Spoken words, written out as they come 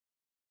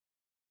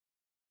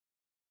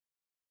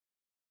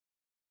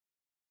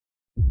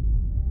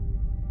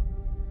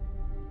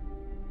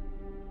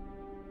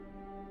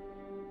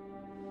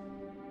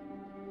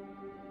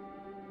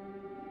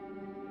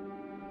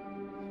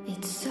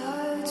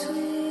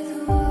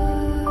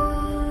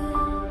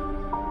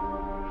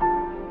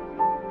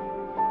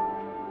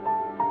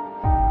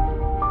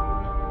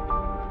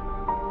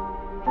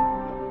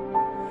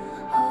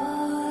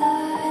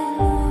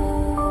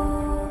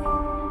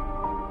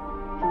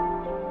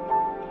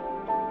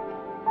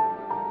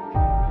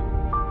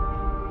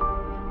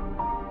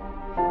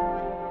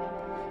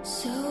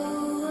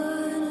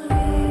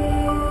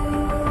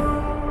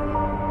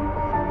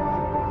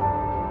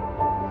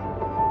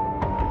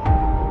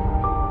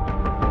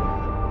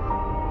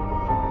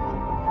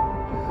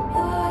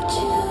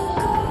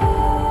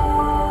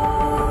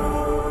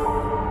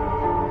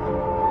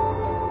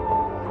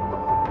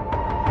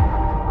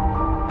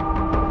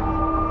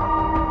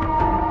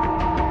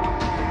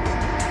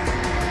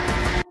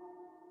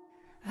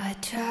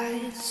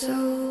Tried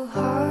so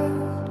hard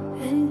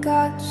and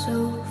got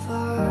so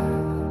far,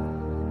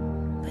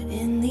 but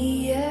in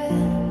the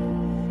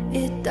end,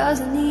 it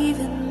doesn't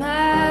even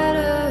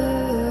matter.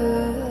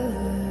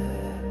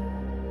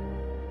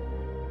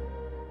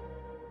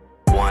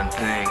 One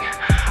thing,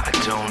 I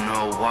don't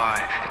know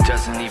why, it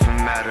doesn't even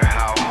matter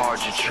how hard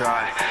you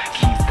try.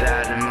 Keep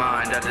that in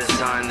mind, I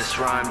designed this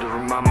rhyme to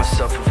remind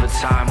myself of a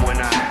time when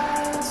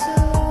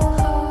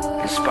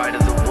in spite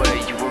of the way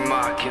you were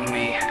mocking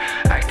me,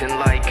 acting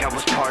like I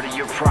was part of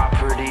your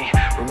property,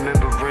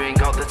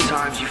 remembering all the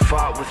times you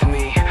fought with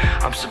me,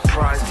 I'm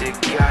surprised it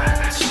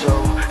got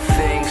so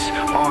things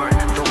aren't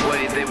the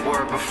way they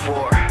were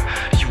before.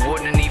 You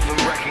wouldn't even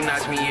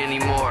recognize me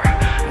anymore.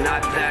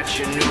 Not that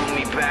you knew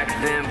me back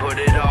then, but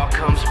it all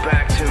comes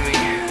back to me.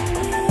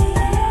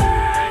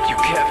 You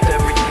kept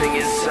everything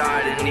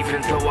inside, and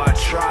even though I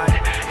tried,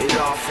 it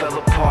all fell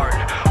apart.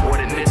 What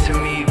it meant to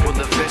me will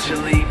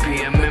eventually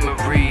be a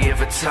memory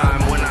of a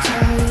time when I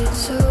tried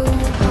so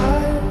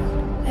hard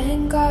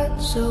and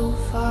got so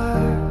far,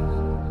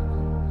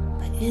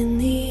 but in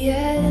the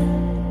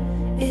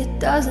end, it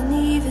doesn't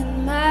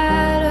even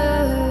matter.